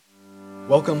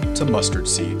Welcome to Mustard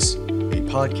Seeds, a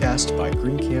podcast by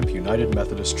Green Camp United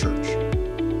Methodist Church.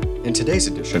 In today's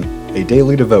edition, a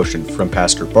daily devotion from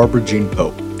Pastor Barbara Jean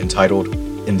Pope entitled,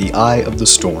 In the Eye of the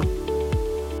Storm.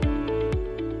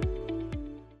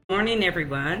 Good morning,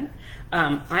 everyone.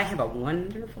 I have a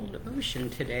wonderful devotion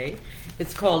today.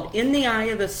 It's called In the Eye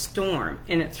of the Storm,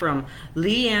 and it's from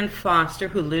Lea Anne Foster,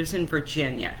 who lives in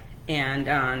Virginia.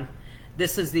 And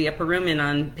this is the upper room, and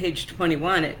on page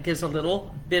 21, it gives a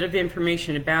little bit of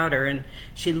information about her. And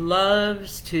she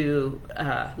loves to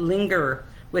linger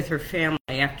with her family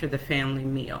after the family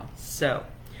meal. So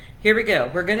here we go.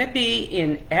 We're going to be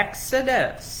in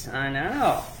Exodus. I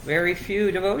know, very few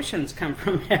devotions come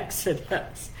from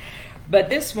Exodus. But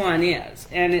this one is,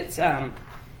 and it's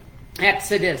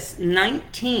Exodus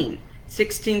 19,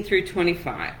 16 through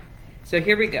 25. So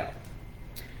here we go.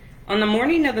 On the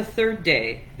morning of the third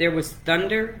day, there was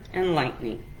thunder and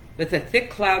lightning, with a thick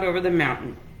cloud over the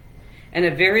mountain, and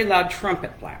a very loud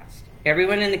trumpet blast.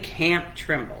 Everyone in the camp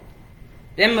trembled.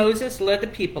 Then Moses led the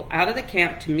people out of the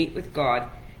camp to meet with God,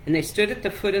 and they stood at the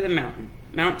foot of the mountain.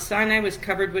 Mount Sinai was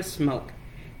covered with smoke,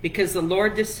 because the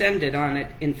Lord descended on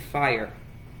it in fire.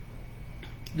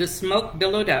 The smoke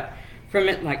billowed up from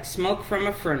it like smoke from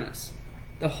a furnace.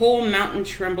 The whole mountain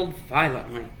trembled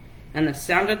violently, and the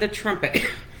sound of the trumpet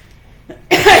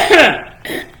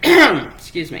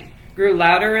grew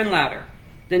louder and louder.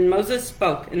 Then Moses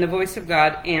spoke, and the voice of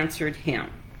God answered him.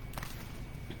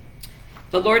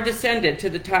 The Lord descended to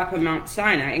the top of Mount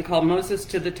Sinai and called Moses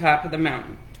to the top of the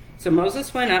mountain. So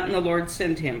Moses went up, and the Lord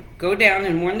said to him, Go down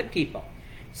and warn the people,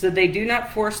 so they do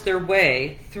not force their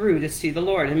way through to see the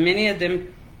Lord, and many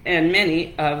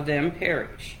of them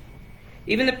perish.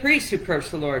 Even the priests who approach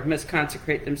the Lord must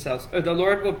consecrate themselves, or the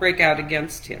Lord will break out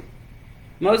against him.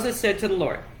 Moses said to the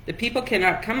Lord, The people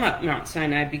cannot come up Mount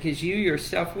Sinai because you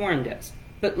yourself warned us.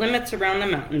 Put limits around the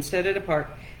mountain, set it apart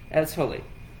as holy.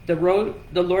 The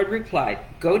Lord replied,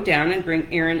 Go down and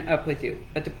bring Aaron up with you.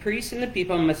 But the priests and the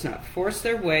people must not force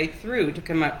their way through to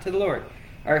come up to the Lord,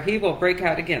 or he will break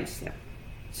out against them.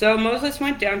 So Moses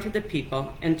went down to the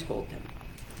people and told them.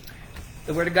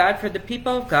 The word of God for the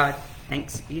people of God.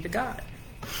 Thanks be to God.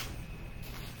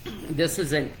 This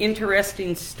is an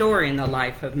interesting story in the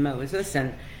life of Moses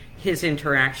and his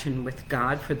interaction with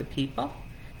God for the people.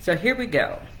 So here we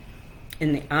go.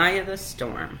 In the eye of the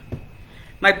storm.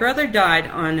 My brother died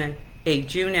on a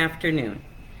June afternoon.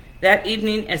 That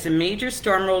evening, as a major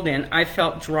storm rolled in, I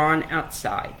felt drawn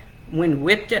outside. Wind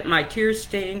whipped at my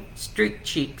tear-stained, streaked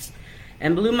cheeks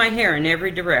and blew my hair in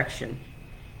every direction.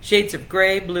 Shades of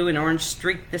gray, blue, and orange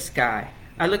streaked the sky.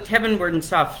 I looked heavenward and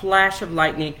saw a flash of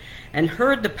lightning and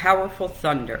heard the powerful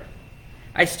thunder.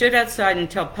 I stood outside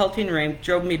until pelting rain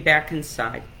drove me back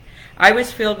inside. I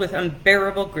was filled with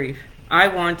unbearable grief. I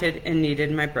wanted and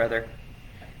needed my brother.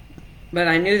 But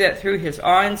I knew that through his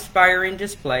awe-inspiring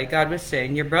display, God was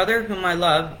saying, Your brother, whom I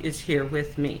love, is here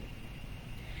with me.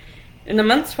 In the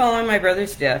months following my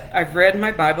brother's death, I've read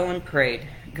my Bible and prayed.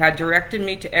 God directed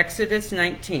me to Exodus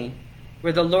 19,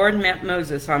 where the Lord met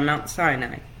Moses on Mount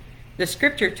Sinai. The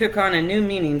scripture took on a new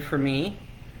meaning for me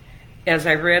as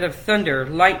I read of thunder,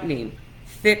 lightning,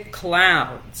 thick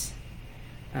clouds,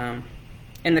 and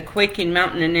the quaking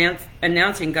mountain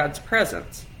announcing God's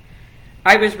presence.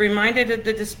 I was reminded of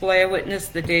the display I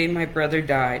witnessed the day my brother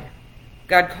died.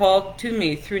 God called to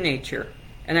me through nature,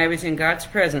 and I was in God's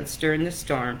presence during the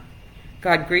storm.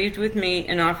 God grieved with me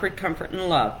and offered comfort and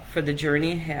love for the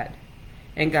journey ahead,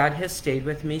 and God has stayed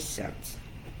with me since.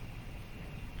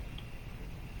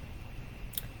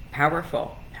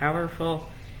 Powerful, powerful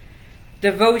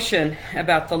devotion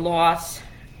about the loss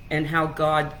and how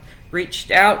God reached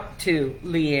out to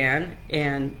Lea Anne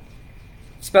and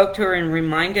spoke to her and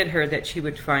reminded her that she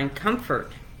would find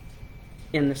comfort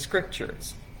in the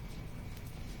scriptures.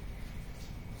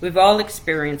 We've all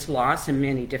experienced loss in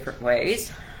many different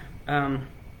ways. I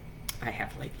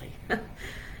have lately.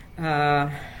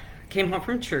 Came home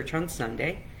from church on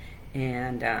Sunday,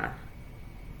 and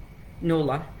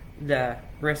Nola, the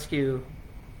rescue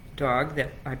dog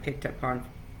that I picked up on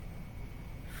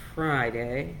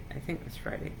Friday, I think it was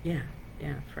Friday,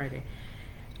 Friday,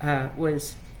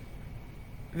 was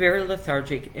very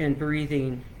lethargic and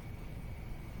breathing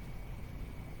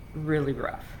really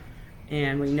rough.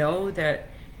 And we know that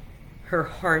her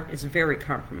heart is very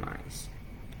compromised.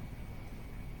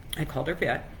 I called her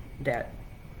vet that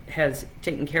has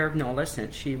taken care of Nola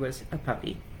since she was a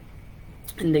puppy.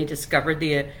 And they discovered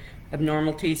the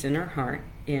abnormalities in her heart,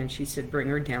 and she said, bring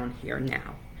her down here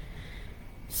now.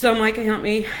 So Micah helped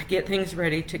me get things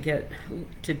ready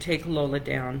to take Lola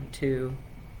down to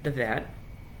the vet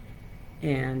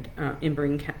and in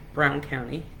Brown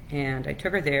County, And I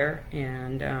took her there,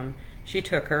 and she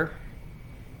took her,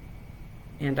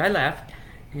 and I left.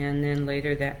 And then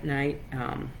later that night,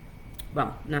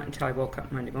 well, not until I woke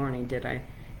up Monday morning did I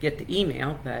get the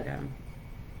email, but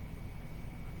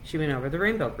she went over the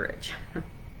Rainbow Bridge.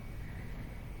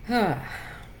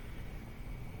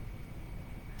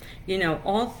 You know,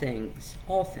 all things,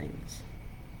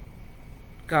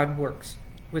 God works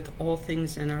with all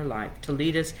things in our life to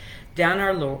lead us down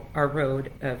our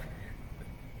road of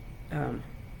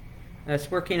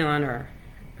us working on our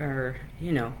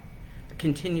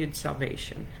continued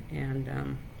salvation.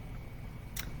 And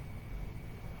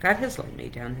God has led me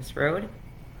down this road.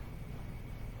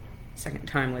 Second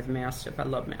time with Mastiff. I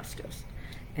love Mastiffs.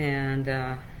 And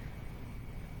I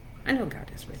know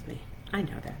God is with me. I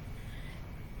know that.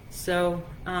 So,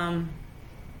 I'm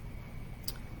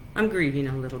grieving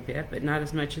a little bit, but not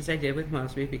as much as I did with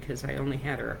Mosby because I only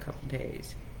had her a couple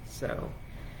days. So,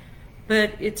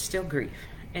 but it's still grief,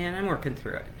 and I'm working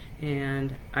through it.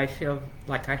 And I feel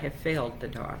like I have failed the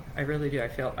dog. I really do. I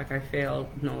feel like I failed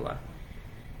Nola.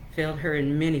 Failed her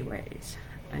in many ways.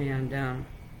 And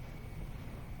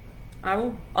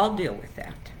I'll deal with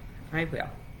that. I will.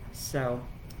 So,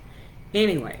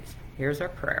 anyways, here's our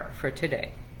prayer for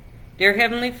today. Dear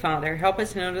Heavenly Father, help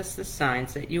us notice the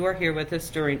signs that you are here with us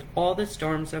during all the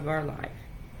storms of our life.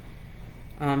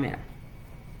 Amen.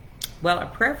 Well, our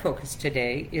prayer focus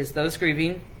today is those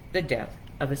grieving the death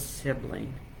of a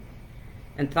sibling.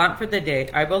 And thought for the day,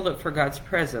 I will look for God's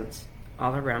presence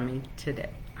all around me today.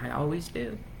 I always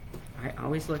do. I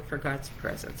always look for God's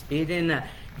presence, be it in a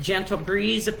gentle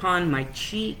breeze upon my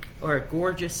cheek or a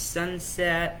gorgeous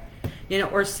sunset,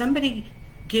 or somebody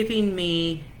giving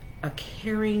me a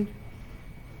caring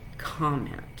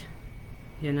comment,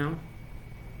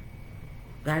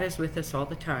 God is with us all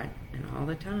the time, and all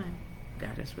the time,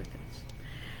 God is with us.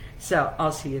 So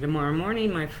I'll see you tomorrow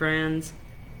morning, my friends,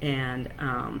 and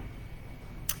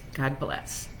God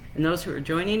bless. And those who are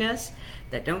joining us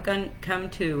that don't come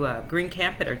to Green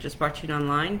Camp but are just watching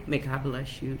online, may God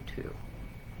bless you too.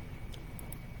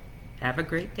 Have a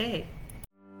great day.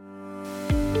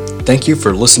 Thank you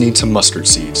for listening to Mustard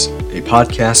Seeds, a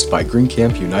podcast by Green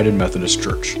Camp United Methodist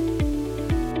Church.